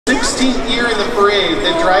16th year in the parade.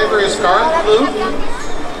 The driver is Garth Luke.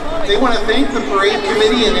 They want to thank the parade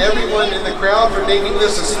committee and everyone in the crowd for making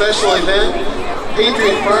this a special event.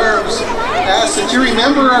 Patriot Farms asks that you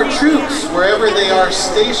remember our troops wherever they are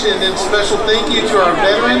stationed, and special thank you to our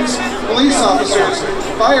veterans, police officers,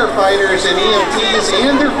 firefighters, and EMTs,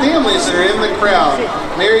 and their families that are in the crowd.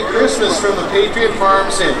 Merry Christmas from the Patriot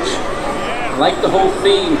Farms Hinge. I like the whole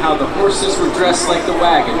theme, how the horses were dressed like the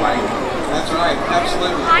wagon, Mike. That's right,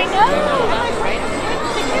 absolutely. I know.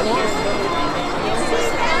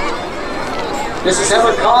 This is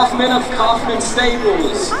Heather Kaufman of Kaufman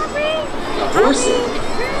Stables. The horse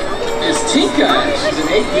is Tinka. She's an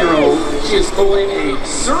 8-year-old. She is pulling a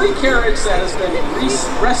Surrey carriage that has been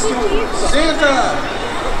restored. Santa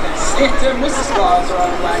and Mrs. Claus are on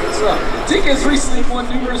the wagon as well. Tinka has recently won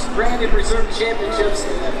numerous Grand and Reserve Championships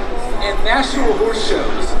and national horse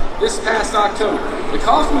shows this past October. The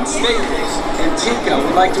Kaufman Stables and Tinka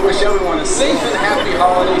would like to wish everyone a safe and happy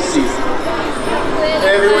holiday season.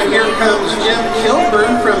 Hey everyone, here comes Jim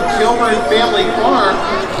Kilburn from Kilburn Family Farm.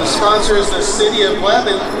 The sponsor is the City of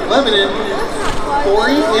Lebanon.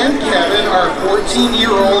 Corey and Kevin are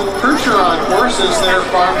 14-year-old Percheron horses that are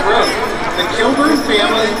farm bred. The Kilburn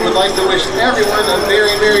family would like to wish everyone a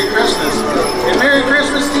very Merry Christmas. And Merry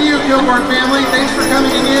Christmas to you, Kilburn family. Thanks for coming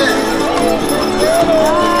in.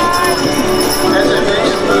 As I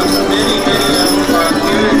mentioned, folks, many of our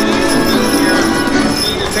communities here.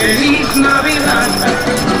 Feliz Navidad.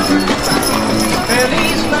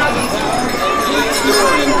 Feliz Navidad.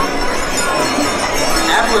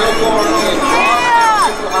 Apple Farm in Ohio,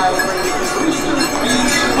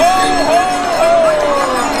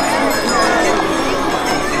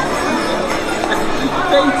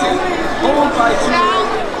 Benton, hold by two.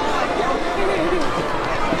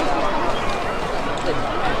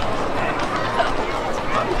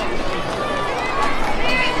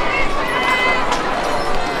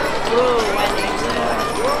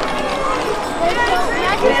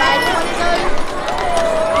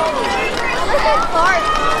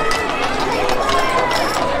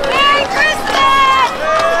 Merry Christmas!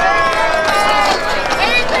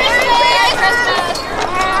 Merry Christmas!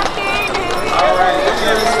 All right,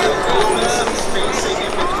 there'll be some spacing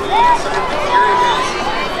in between certain areas.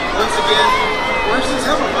 Once again, horses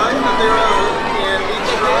have a mind of their own, and we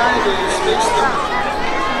try to space them.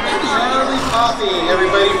 Charlie Coffey,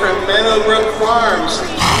 everybody from Meadowbrook Farms.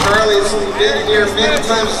 Charlie's been here many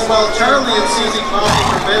times as well. Charlie and CincyPhotography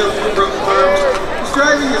from Meadowbrook Farms is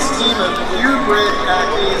driving his team of purebred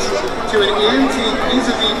acties to an antique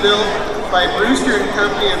vis-a-vis built by Brewster and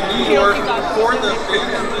Company of New York for the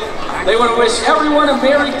family. They want to wish everyone a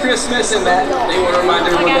Merry Christmas, and that they want to remind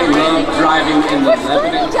everyone they love driving in the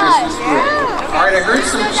Lebanon Christmas parade. All right, I heard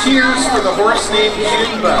some cheers for the horse named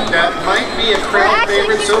Junebug. That might be a crowd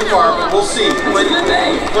favorite so far, but we'll see.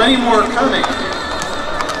 Plenty more coming.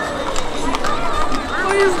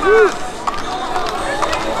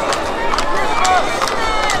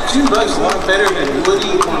 Junebug's a lot better than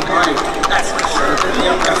Woody or Mike. That's for sure.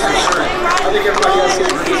 Yep, that's for sure. I think everybody else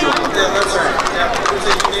gets pretty good. Yeah, that's right. Yeah, there's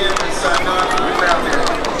a unanimous nod from the crowd there.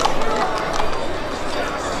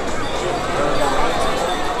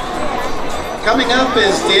 Coming up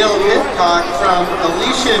is Dale Hitchcock from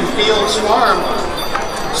Elysian Fields Farm,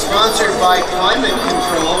 sponsored by Climate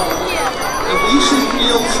Control. Elysian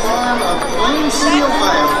Fields Farm of Plain City,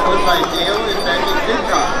 Ohio, owned by Dale and Becky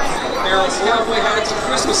Hitchcock. Cowboy hats and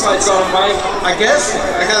Christmas lights on, Mike. I guess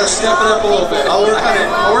I gotta step it up a little bit. I'll work on it.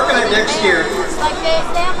 I'll work on it next year. Like they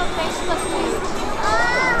have a Facebook page.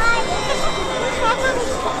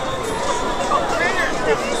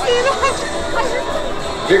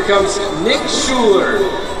 Here comes Nick Schuler.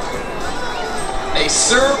 A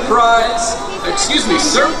surprise is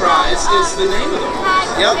the name of the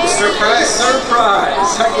horse. Yep, surprise.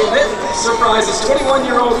 Surprise. I get it. Surprise is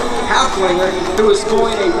 21-year-old halflinger who is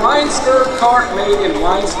pulling a Winesburg cart made in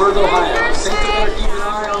Winesburg, Ohio. Santa better keep an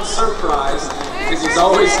eye on Surprise because he's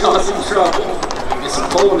always causing trouble. It's a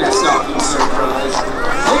bull nest knocking Surprise.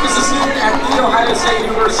 Nick is a student at the Ohio State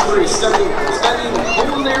University studying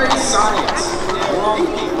culinary science.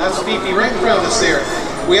 That's VP right in front of us there.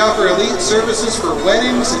 We offer elite services for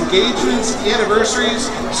weddings, engagements, anniversaries,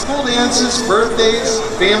 school dances, birthdays,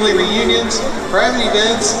 family reunions, private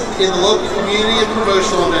events in the local community, and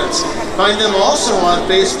promotional events. Find them also on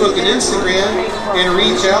Facebook and Instagram, and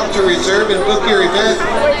reach out to reserve and book your event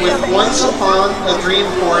with Once Upon a Dream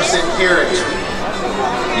Horse at Carriage.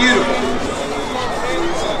 Beautiful.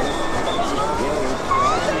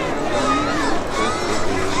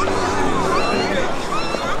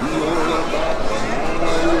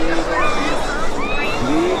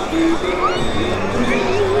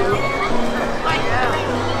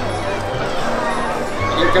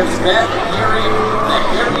 Here comes Beth hearing the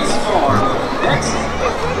Harry's Farm. Next,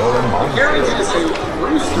 the Carriage is a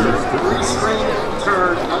rooster three-string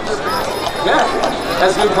turn under Beth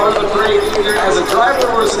has been part of the parade either as a driver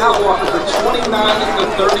or as an outwalker for 29 of the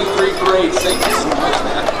 33 parades. Thank you so much,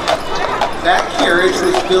 Beth. That carriage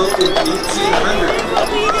was built in 1800.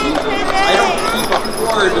 I don't keep a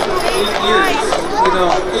record of 8 years. You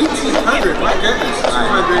know, 1800, my goodness,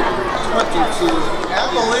 222.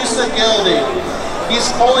 Appaloosa Gelding. He's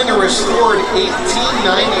pulling a restored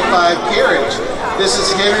 1895 carriage. This is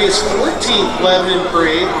Henry's 14th Lebanon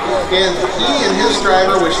Parade, and he and his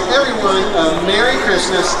driver wish everyone a Merry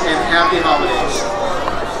Christmas and Happy Holidays.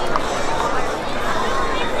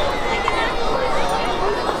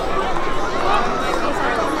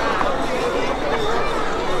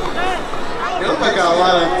 I got a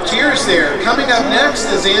lot of cheers there. Coming up next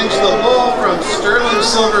is Angela Bull from Sterling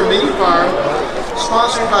Silver Mini Farm,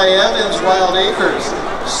 sponsored by Evans Wild Acres.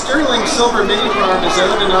 Sterling Silver Mini Farm is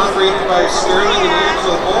owned and operated by Sterling, and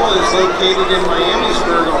Angela Bull is located in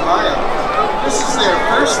Miamisburg, Ohio. This is their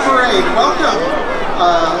first parade. Welcome.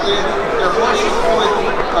 And their horse is pulling,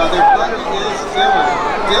 their buddy is Dylan.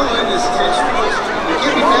 Dylan is 10 years old. He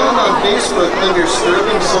can be found on Facebook under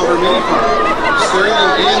Sterling Silver Mini Farm. Sterling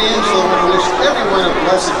and Angela want to wish everyone a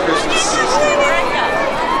blessed Christmas season.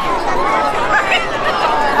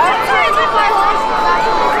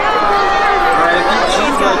 Alright, I think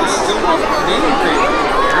G-Bud is still on the mini parade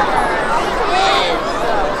over there.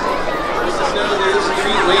 Just know there's a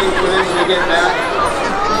treat waiting for them when they get back.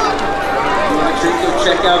 You want a treat? Go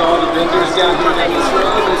check out all the vendors down here on this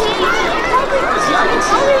road.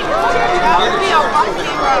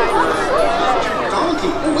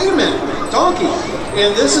 Donkey. Oh, wait a minute. Donkey.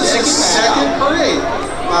 And this is his second parade.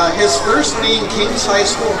 His first being King's High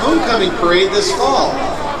School Homecoming Parade this fall.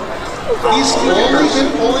 He's only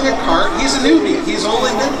been pulling a cart. He's a newbie. He's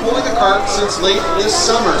only been pulling a cart since late this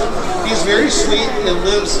summer. He's very sweet and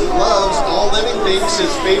loves all living things.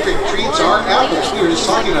 His favorite treats are apples. We were just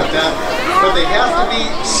talking about that. But they have to be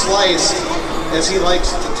sliced, as he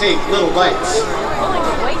likes to take little bites.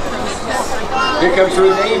 Here comes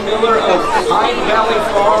Renee Miller of Pine Valley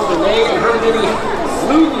Farm. Renee and her mini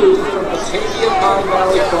Lulu from Batavia Pine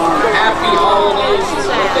Valley Farm. Happy holidays is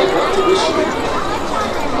what they want to wish you.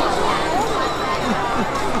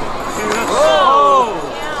 Oh!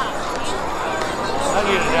 I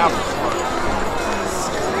need an apple.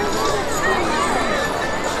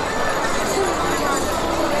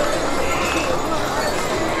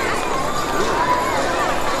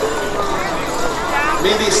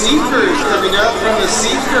 Mindy Seeker is coming up from the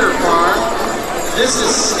Seeker Farm. This is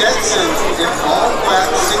Stetson, an all-black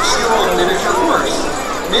 6-year-old miniature horse.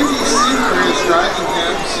 Mindy Seeker is driving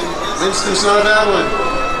him. Winston's not a bad one.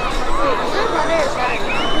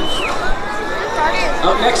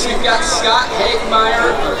 Up next, we've got Scott Hagmeyer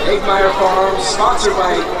of Hagmeyer Farm, sponsored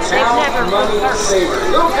by Town Money Saver.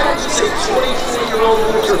 Little Patch is a 24-year-old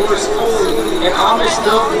miniature horse only, an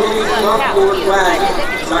Amish-built mini front board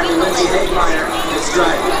wagon. Dr. Lindsay Hagmeyer is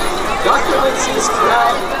driving. Dr. Lindsay is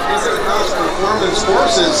proud Visit House Performance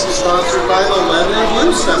Horses, sponsored by the Lebanon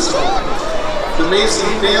Blues Festival. The Mason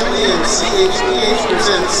family and CHPH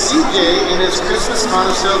presents CJ and his Christmas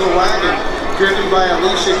Conestoga wagon, driven by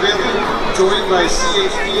Alicia Griffin, joined by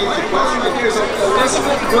CHPH equipment. Here's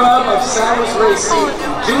Elizabeth Grubb of Saddles Racing,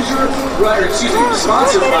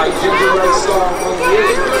 sponsored by Ginger Red Star 1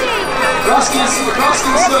 year. Krusty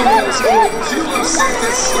Snowman is holding 2 of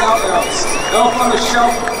Santa's Scout Elves. Elf on the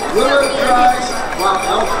Shelf, Willow drives, while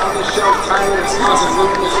Elf on the Shelf, Tyler is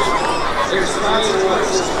There's 9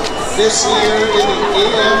 ones. This year in the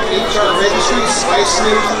AMHR Registry Spice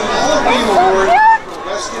News Hall of Fame Award for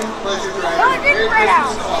Western Pleasure Driving. Merry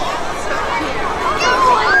Christmas to all.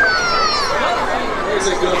 There's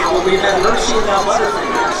a good one. We've had Hershey and now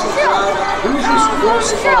Butterfingers. Hoosiers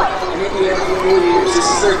Horse Park in Indiana for 4 years. This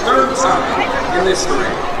is their 3rd time in this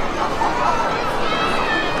parade.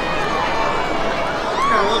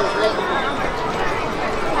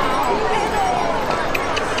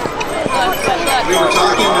 We were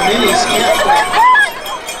talking to minis.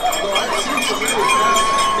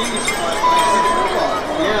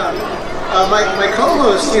 Yeah. My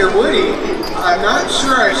co-host here, Woody, I'm not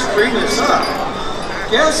sure I should bring this up.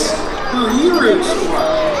 Guess who he roots for?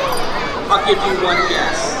 I'll give you one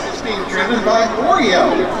guess. It's being driven by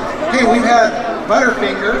Oreo. Hey, we've had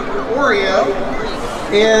Butterfinger, Oreo,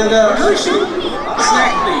 and Hershey.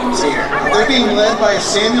 Snack themes here. They're being led by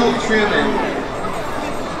Samuel Truman.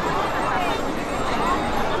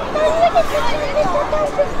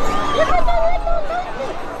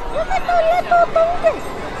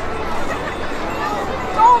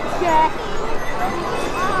 Don't, Jack.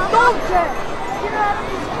 There's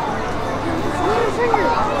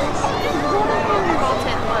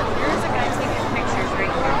a guy taking pictures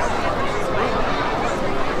right here.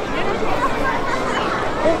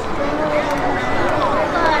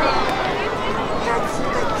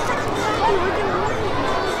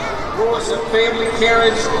 Horse and family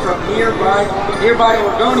carriage from nearby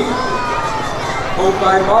Oregonia, pulled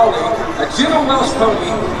by Molly, a gentle Welsh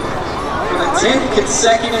pony, for the 10th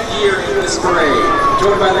consecutive year in this parade,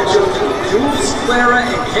 joined by the children Jules, Clara,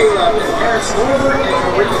 and Caleb, and parents Norbert and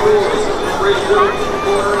Marie Rose.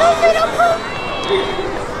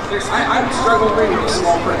 I'm struggling reading this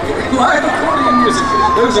small print here. Live accordion music.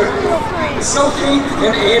 Those are Sophie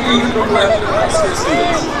and Andy from Lebanon High School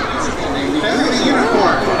students. Family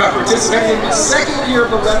unicorn. Participating in the second year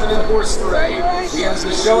of the Lebanon Horse Parade, we have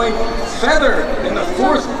the showing Feather in the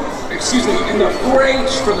 4-H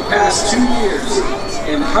for the past 2 years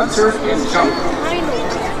in Hunter and Jumper.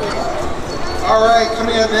 All right,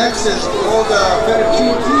 coming up next is old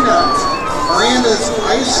fettuccine peanuts. Miranda's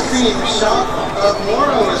Ice Cream Shop of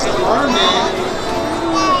Moro is the farm name.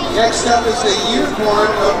 Next up is the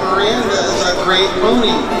unicorn of Miranda's a great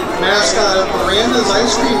pony. Mascot of Miranda's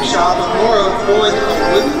Ice Cream Shop of Moro pulling a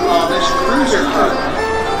wooden Amish cruiser cart.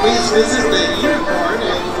 Please visit the unicorn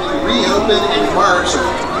and reopen in March of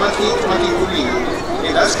 2023.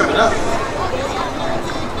 Okay, that's coming up.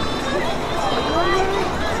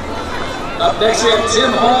 Up next we have Tim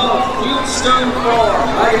Hall, Wheatstone Farm.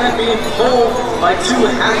 Wagonette being pulled by 2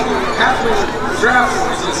 halfling draft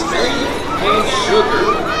horses, May and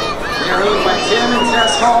Sugar. They are owned by Tim and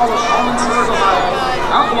Tess Hall of Hollinsburg, Ohio.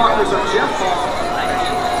 Outwalkers are Jeff Hall.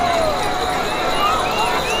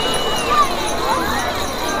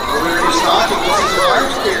 We're restocking. This is a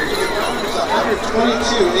large period. It's a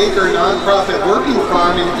 122-acre nonprofit working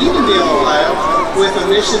farm in Edendale, Ohio, with a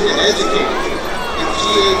mission to educate.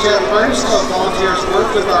 GHF Harness Club volunteers work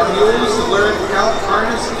with our mules to learn how to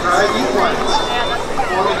harness and drive equines.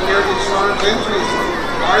 Performing Carriage Farms entries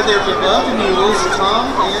are their beloved mules,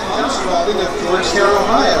 Tom and Josh Spalding of Georgetown,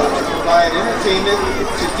 Ohio, to provide entertainment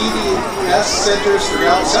to DDS centers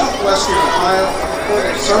throughout southwestern Ohio for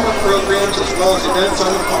their summer programs as well as events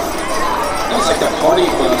on the farm. That was like the party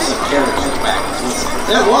bus of Carriage back.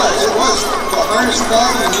 It was. The Harness Club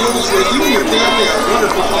and the mules with you and your family a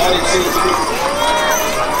wonderful holiday season.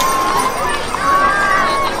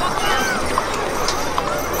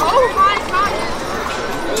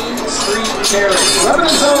 Carriage.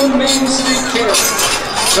 Lebanon's own Main Street Carriage.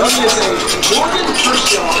 Known as a Morgan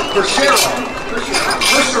Percheron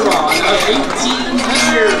of 18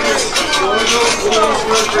 years.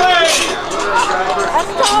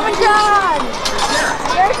 That's Tom and John.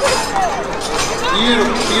 Merry Christmas.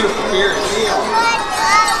 Beautiful carriage.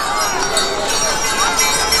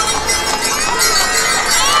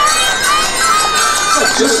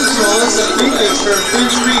 Just as well as the Finkas from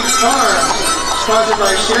Finch Creek Farm, sponsored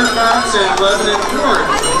by Fairfax and Lebanon Ford.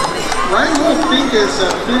 Reinhold Finkas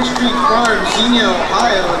of Finch Creek Farm, Xenia,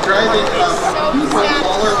 Ohio, driving a people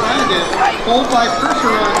hauler wagon pulled by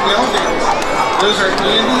Percheron geldings. Those are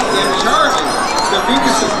Andy and Charlie. The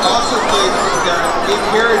Finkas also played their big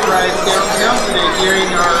carriage rides downtown today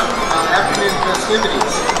during our afternoon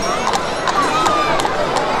festivities.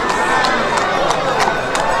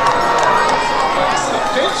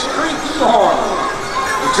 Finch Creek Farm.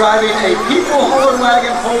 Driving a people hauler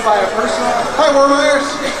wagon pulled by a person. Hi, Warmeyers.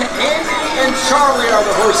 Andy and Charlie are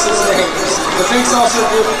the horses' names. The Finks also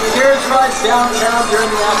do carriage rides downtown during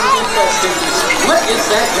the afternoon festivities. What is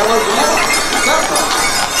that yellow vehicle? What's that from?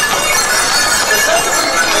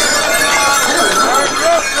 Merry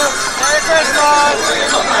Christmas! Merry Christmas!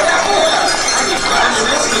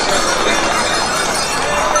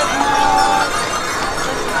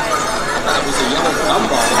 I thought it was a yellow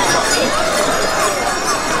gumball.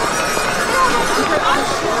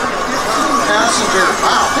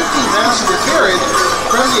 Wow, 15-passenger carriage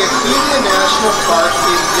from the Acadia National Park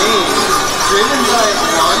in Maine, driven by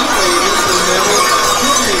Lonnie Lady, the memory of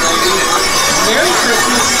Tiffany Lady. Merry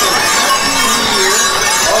Christmas and Happy New Year.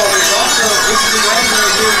 Oh, there's also a Disney wagon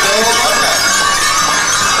right here. Oh, love that.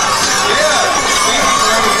 Yeah, standing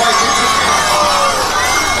around the white picture.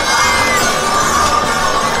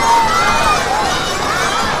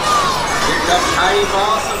 Here comes Heidi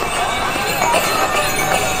Moss.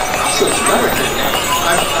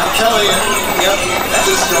 I'm telling you, yep, That's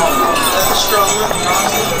a strong one. that's a strong one.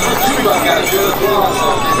 Tuba got a good applause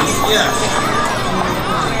on it. Yes.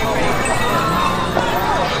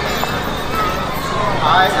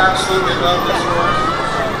 I absolutely love this horse.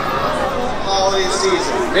 Holiday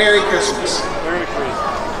season. Merry Christmas. Merry Christmas.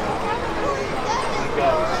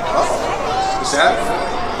 Uh-oh. Is that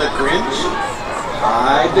The Grinch?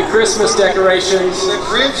 Hide the Christmas decorations. The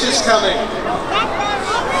Grinch is coming.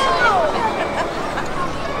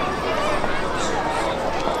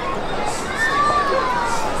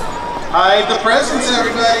 Hide the presents,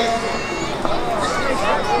 everybody.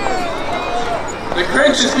 The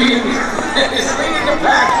Grinch is leading the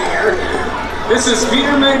pack here. This is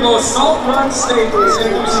Peter Mengel's Salt Run Stables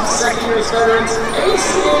introducing second-year veterans AC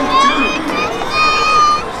and Dude.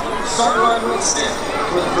 Salt Run Winston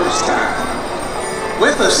for the first time.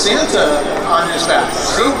 With a Santa on his back.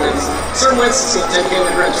 Sir Winston's going to take care of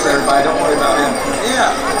the Grinch for everybody. Don't worry about him.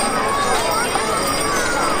 Yeah.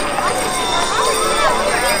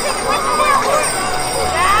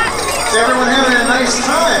 Is everyone having a nice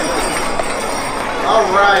time? All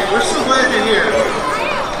right, we're so glad you're here.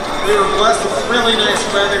 We were blessed with really nice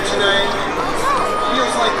weather tonight.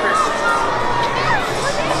 Feels like Christmas.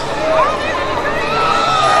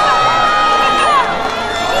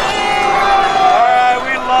 All right,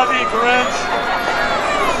 we love you, Grinch.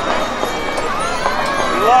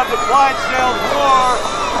 We love the Clydesdales more.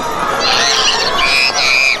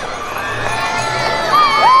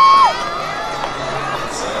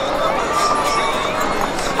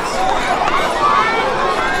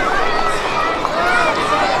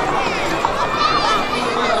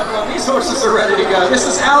 Horses are ready to go. This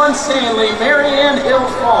is Alan Stanley, Marianne Hill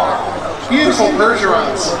Farm. Beautiful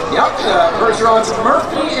Bergerons. Yep, Bergerons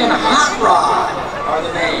Murphy and Hot Rod are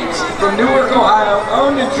the names. From Newark, Ohio,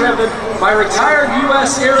 owned and driven by retired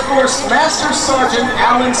U.S. Air Force Master Sergeant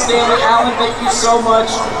Alan Stanley. Alan, thank you so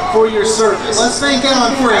much for your service. Let's thank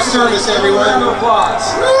Alan for his service, everyone. Round of applause.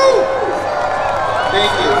 Woo!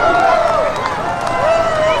 Thank you.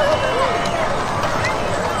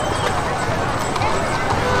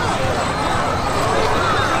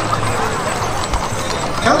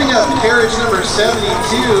 Coming up, carriage number 72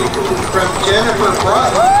 from Jennifer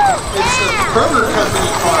Broughton. It's the Kroger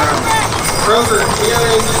Company farm. Kroger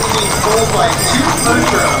carriage is being pulled by 2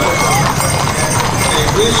 Bergerons. They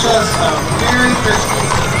wish us a Merry Christmas.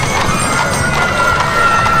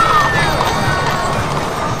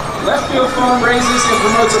 Leftfield Farm raises and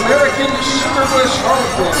promotes American Sugarbush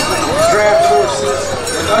Harlequin draft horses.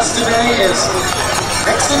 With us today is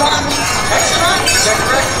Exelon? Is that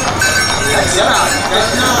correct? Exelon,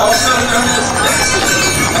 also known as Dixon.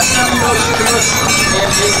 That's not even Sugarbush and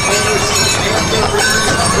his owners and their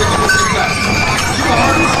breeders original Kentucky. 2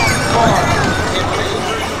 Hearts Farm in Maine.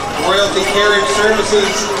 Royalty Carriage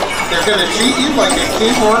Services, they're going to treat you like a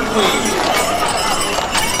king or a queen.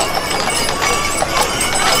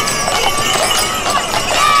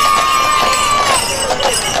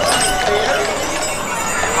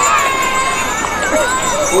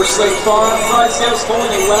 Horse Lake Farm, Clydesdale's pulling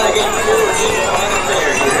a wagon for a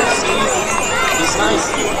fair here. Steve, he's nice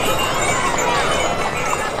to you.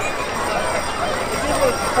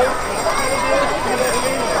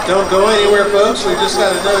 Don't go anywhere, folks. We just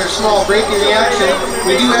got another small break in the action.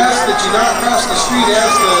 We do ask that you not cross the street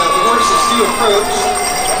as the horses do approach.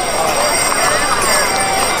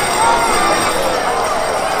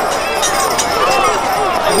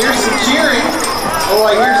 I hear some cheering. Oh,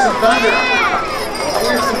 I hear some thunder.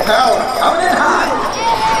 Here's some power. Coming in hot.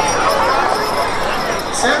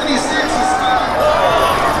 76 is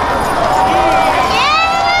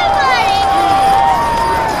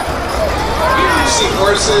you see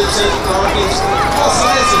horses and donkeys, all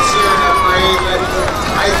sizes here in our parade, but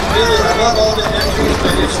I love all the entries,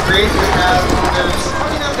 but it's great to have those.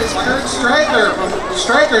 Coming up is Kurt Stryker from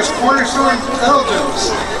Stryker's Cornerstone Belgiums,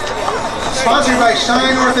 sponsored by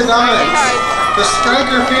Shine Orthodontics. The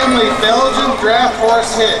Stryker family Belgian draft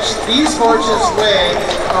horse hitch. These horses weigh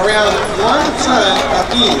around 1 ton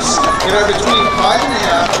apiece and are between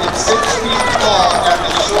 5.5 and 6 feet tall at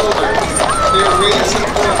the shoulder. They're raised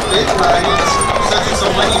for big ridings, such as the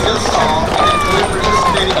one you just saw, and enjoy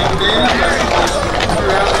participating in many festivals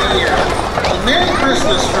throughout the year. A Merry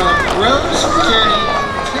Christmas from Rose, Jenny,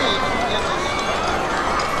 Kate, and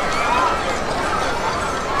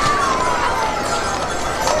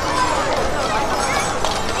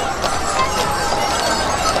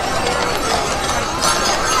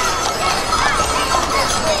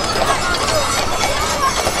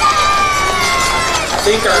I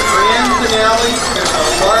think our grand finale, there's a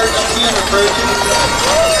large team approaching.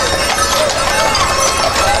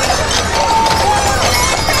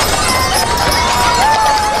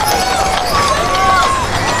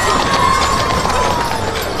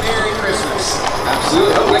 Merry Christmas.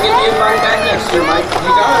 Absolutely. Hope we get the invite back next year, Mike.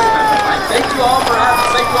 You got it. Thank you all for having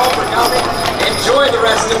us. Thank you all for coming. Enjoy the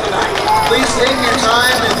rest of the night. Please take your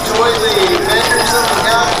time, enjoy the vendors that we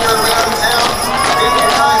have